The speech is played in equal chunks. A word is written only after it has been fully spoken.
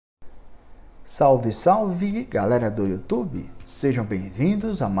Salve, salve, galera do YouTube! Sejam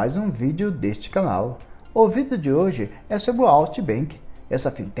bem-vindos a mais um vídeo deste canal. O vídeo de hoje é sobre o alt.bank. Essa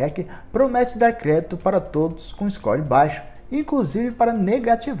fintech promete dar crédito para todos com score baixo, inclusive para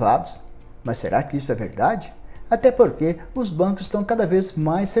negativados. Mas será que isso é verdade? Até porque os bancos estão cada vez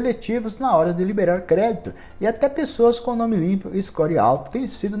mais seletivos na hora de liberar crédito e até pessoas com nome limpo e score alto têm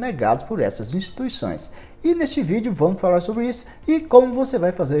sido negados por essas instituições. E neste vídeo vamos falar sobre isso e como você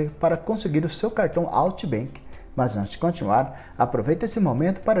vai fazer para conseguir o seu cartão alt.bank. Mas antes de continuar, aproveita esse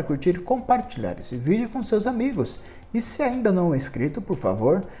momento para curtir e compartilhar esse vídeo com seus amigos. E se ainda não é inscrito, por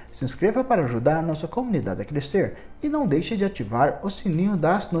favor, se inscreva para ajudar a nossa comunidade a crescer e não deixe de ativar o sininho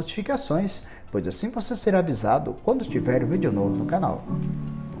das notificações, pois assim você será avisado quando tiver vídeo novo no canal.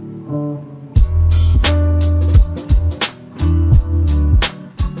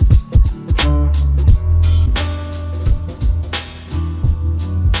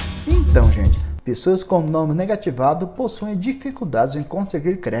 Então, gente, pessoas com nome negativado possuem dificuldades em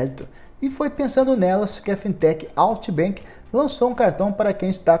conseguir crédito e foi pensando nelas que a fintech alt.bank lançou um cartão para quem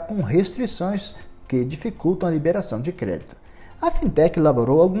está com restrições que dificultam a liberação de crédito. A fintech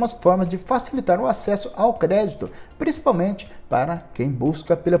elaborou algumas formas de facilitar o acesso ao crédito, principalmente para quem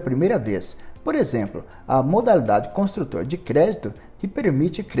busca pela primeira vez. Por exemplo, a modalidade construtor de crédito, que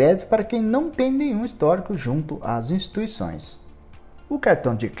permite crédito para quem não tem nenhum histórico junto às instituições. O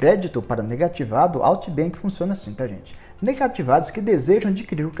cartão de crédito para negativado alt.bank funciona assim, tá, gente? Negativados que desejam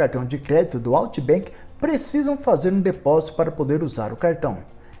adquirir o cartão de crédito do alt.bank precisam fazer um depósito para poder usar o cartão.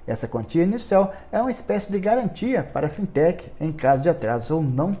 Essa quantia inicial é uma espécie de garantia para a fintech em caso de atraso ou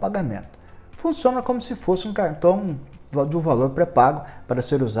não pagamento. Funciona como se fosse um cartão de um valor pré-pago para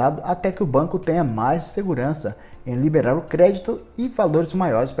ser usado até que o banco tenha mais segurança em liberar o crédito e valores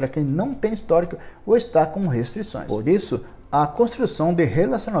maiores para quem não tem histórico ou está com restrições. Por isso, a construção de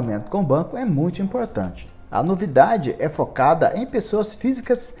relacionamento com o banco é muito importante. A novidade é focada em pessoas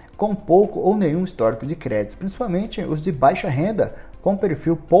físicas com pouco ou nenhum histórico de crédito, principalmente os de baixa renda com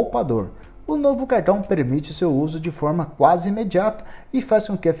perfil poupador. O novo cartão permite seu uso de forma quase imediata e faz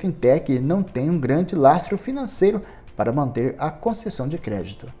com que a fintech não tenha um grande lastro financeiro para manter a concessão de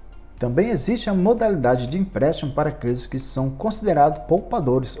crédito. Também existe a modalidade de empréstimo para aqueles que são considerados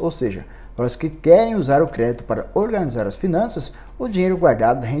poupadores, ou seja, para os que querem usar o crédito para organizar as finanças, o dinheiro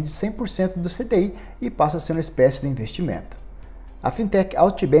guardado rende 100% do CDI e passa a ser uma espécie de investimento. A fintech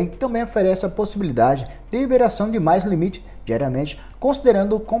alt.bank também oferece a possibilidade de liberação de mais limite diariamente,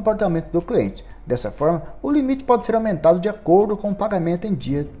 considerando o comportamento do cliente. Dessa forma, o limite pode ser aumentado de acordo com o pagamento em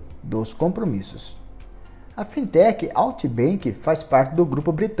dia dos compromissos. A fintech alt.bank faz parte do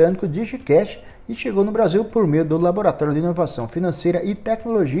grupo britânico DigiCash e chegou no Brasil por meio do Laboratório de Inovação Financeira e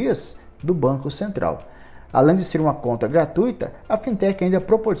Tecnologias do Banco Central. Além de ser uma conta gratuita, a fintech ainda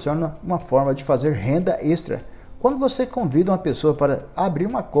proporciona uma forma de fazer renda extra. Quando você convida uma pessoa para abrir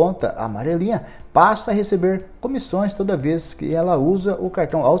uma conta amarelinha, passa a receber comissões toda vez que ela usa o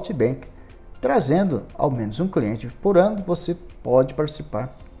cartão alt.bank. Trazendo ao menos um cliente por ano, você pode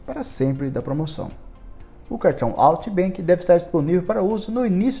participar para sempre da promoção. O cartão alt.bank deve estar disponível para uso no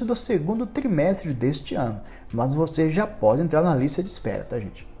início do segundo trimestre deste ano, mas você já pode entrar na lista de espera, tá,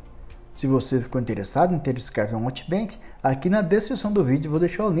 gente? Se você ficou interessado em ter esse cartão alt.bank, aqui na descrição do vídeo vou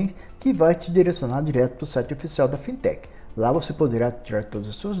deixar o link que vai te direcionar direto para o site oficial da fintech. Lá você poderá tirar todas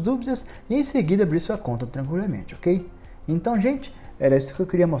as suas dúvidas e em seguida abrir sua conta tranquilamente, ok? Então, gente, era isso que eu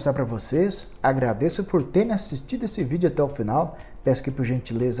queria mostrar para vocês. Agradeço por terem assistido esse vídeo até o final. Peço que por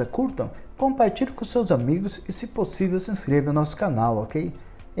gentileza curtam, compartilhem com seus amigos e se possível se inscrevam no nosso canal, ok?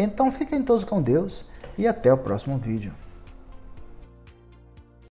 Então fiquem todos com Deus e até o próximo vídeo.